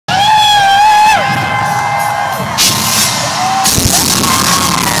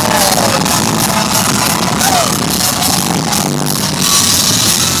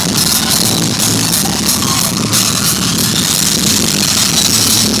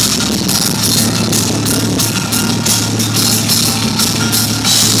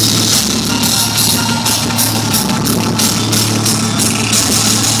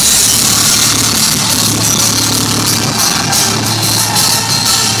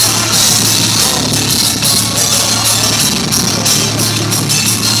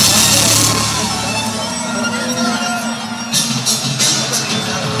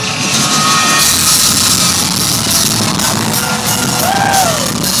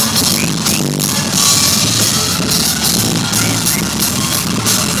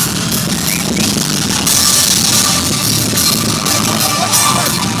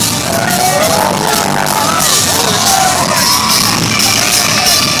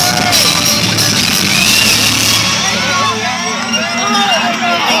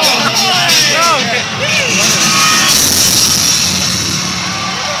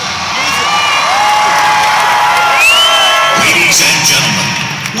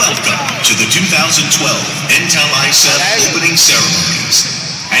to the 2012 Intel ISEF opening ceremonies.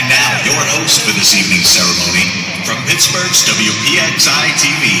 And now, your host for this evening's ceremony, from Pittsburgh's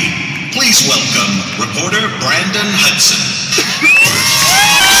WPXI-TV, please welcome reporter Brandon Hudson.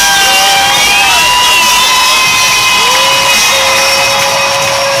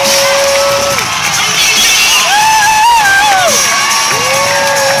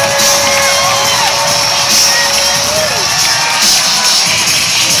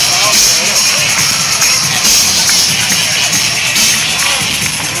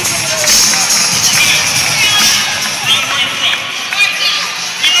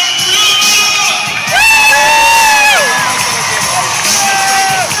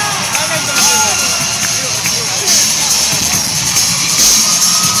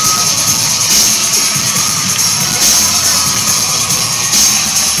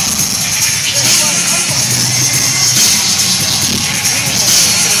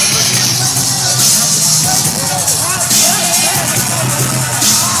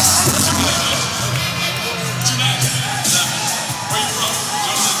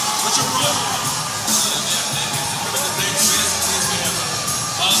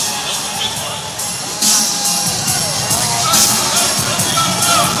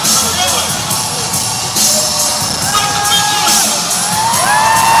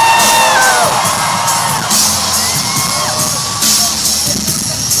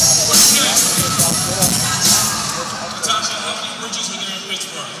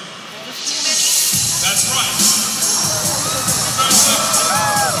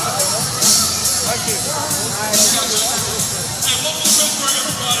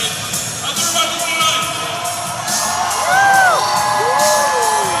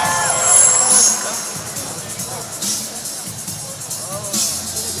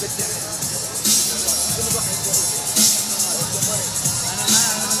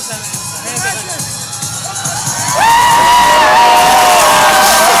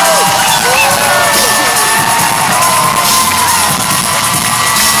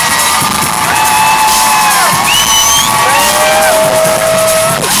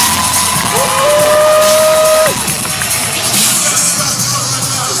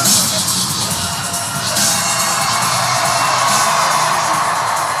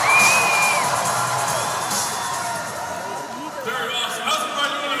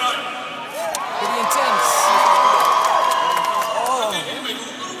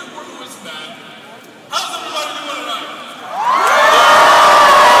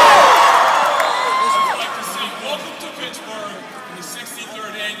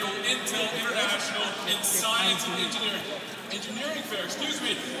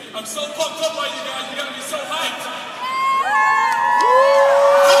 I'm so pumped up by you guys, you gotta be so hyped.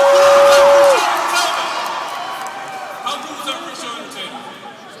 How cool was that pre-show entertainment?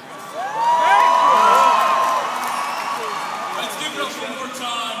 Let's give it up one more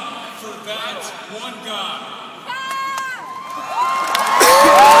time for that one guy.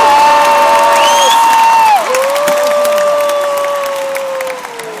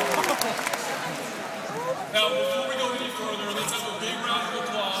 Now, before we go any further, let's have a big round of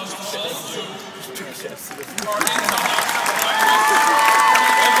applause for all of you. Our Intel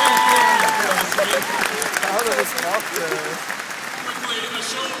Quickly, a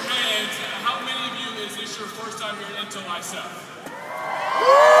show of hands, how many of you is this your first time here at Intel ISEF?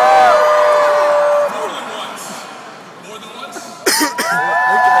 More than once. More than once?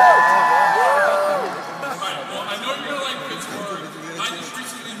 Alright, well, I know you're going to like Pittsburgh. I just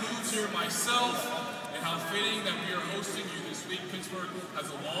recently moved here myself, and how fitting that we are hosting you this week. Pittsburgh has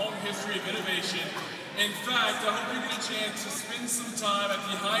a long history of innovation. In fact, I hope you get a chance to spend some time at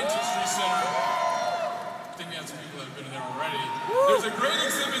the Heinz History Center. I think we have some people that have been there already. There's a great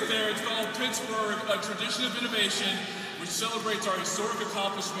exhibit there. It's called Pittsburgh, A Tradition of Innovation, which celebrates our historic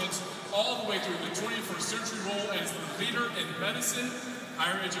accomplishments all the way through the 21st century role as the leader in medicine,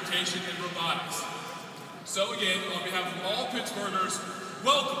 higher education, and robotics. So again, on behalf of all Pittsburghers,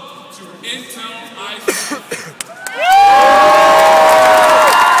 welcome to Intel ISEF.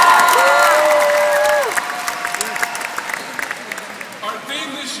 Our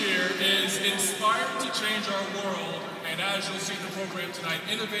theme this year is Inspired to Change Our World, and as you'll see in the program tonight,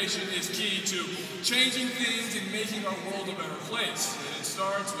 innovation is key to changing things and making our world a better place. And it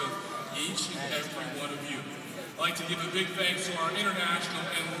starts with each and every one of you. I'd like to give a big thanks to our international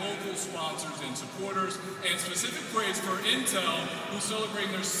and local sponsors and supporters, and specific praise for Intel, who's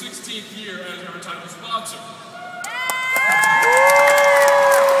celebrating their 16th year as our title sponsor.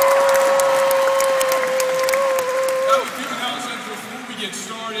 Now, a few announcements before we get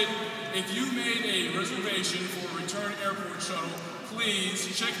started. If you made a reservation for a return airport shuttle, please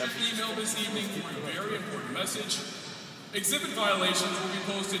check your email this evening for a very important message. Exhibit violations will be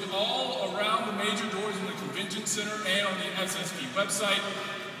posted all around the major doors in the convention center and on the SSP website.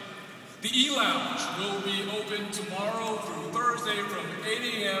 The E-Lounge will be open tomorrow through Thursday from 8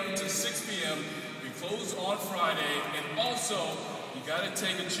 a.m. to 6 p.m. We close on Friday, and also you got to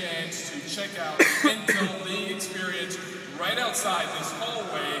take a chance to check out the Intel League experience right outside this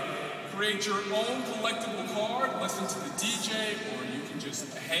hallway. Create your own collectible card, listen to the DJ, or you can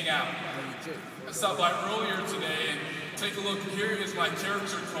just hang out. I stopped by earlier today and take a look. Here is my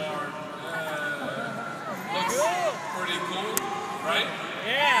character card. Looks pretty cool, right?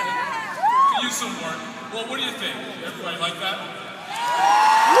 Yeah. Could use some work. Well, what do you think? Everybody like that?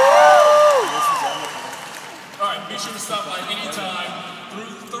 All right, be sure to stop by anytime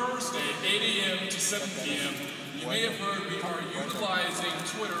through Thursday, 8 a.m. to 7 p.m. You may have heard we are utilizing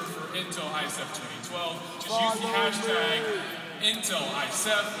Twitter for Intel ISEF 2012. Just use the hashtag Intel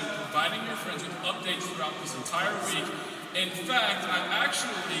ISEF and providing your friends with updates throughout this entire week. In fact, I've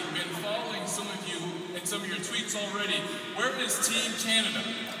actually been following some of you and some of your tweets already. Where is Team Canada?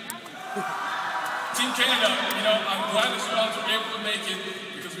 Team Canada, you know, I'm glad that you all were able to make it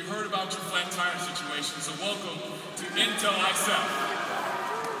because we heard about your flat tire situation. So welcome to Intel ISEF.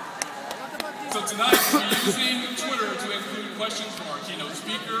 So tonight we're using Twitter to include questions from our keynote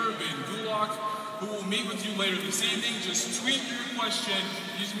speaker, Pulak, who will meet with you later this evening. Just tweet your question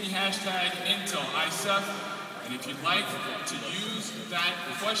using the hashtag Intel ISEF. And if you'd like to use that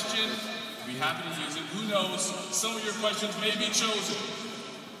question, we'll be happy to use it. Who knows, some of your questions may be chosen.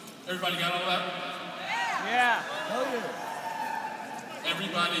 Everybody got all that? Yeah. Oh, yeah.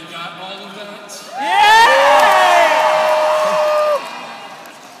 Everybody got all of that? Yeah!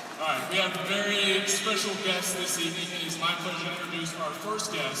 All right, we have a very special guest this evening. It is my pleasure to introduce our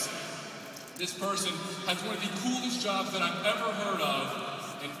first guest. This person has one of the coolest jobs that I've ever heard of.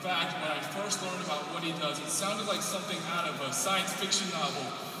 In fact, when I first learned about what he does, it sounded like something out of a science fiction novel.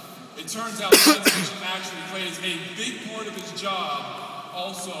 It turns out science fiction actually plays a big part of his job.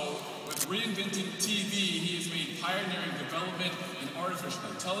 Also, with reinventing TV, he has made pioneering development in artificial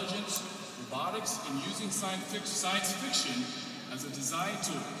intelligence, robotics, and using science fiction as a design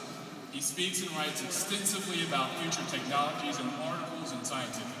tool. He speaks and writes extensively about future technologies in articles and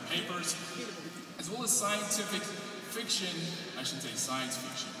scientific papers, as well as scientific fiction, I should say science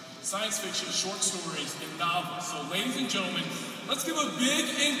fiction. Science fiction, short stories, and novels. So ladies and gentlemen, let's give a big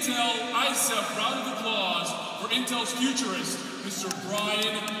Intel ISEF round of applause for Intel's futurist, Mr.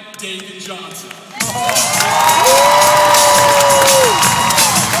 Brian David Johnson.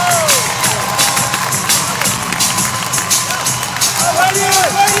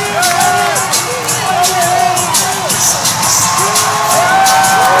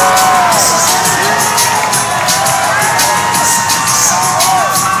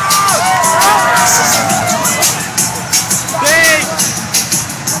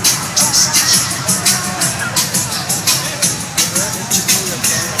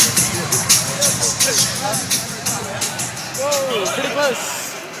 Pretty close.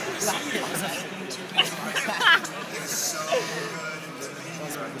 It's so good to be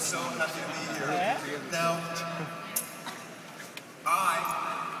here. I'm so happy to be here. Now,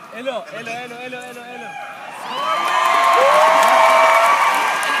 Hello. I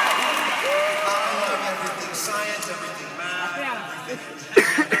love everything science, everything math,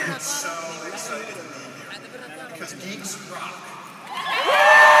 everything. I'm so excited to be here because geeks rock.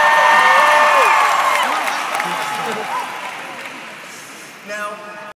 Now,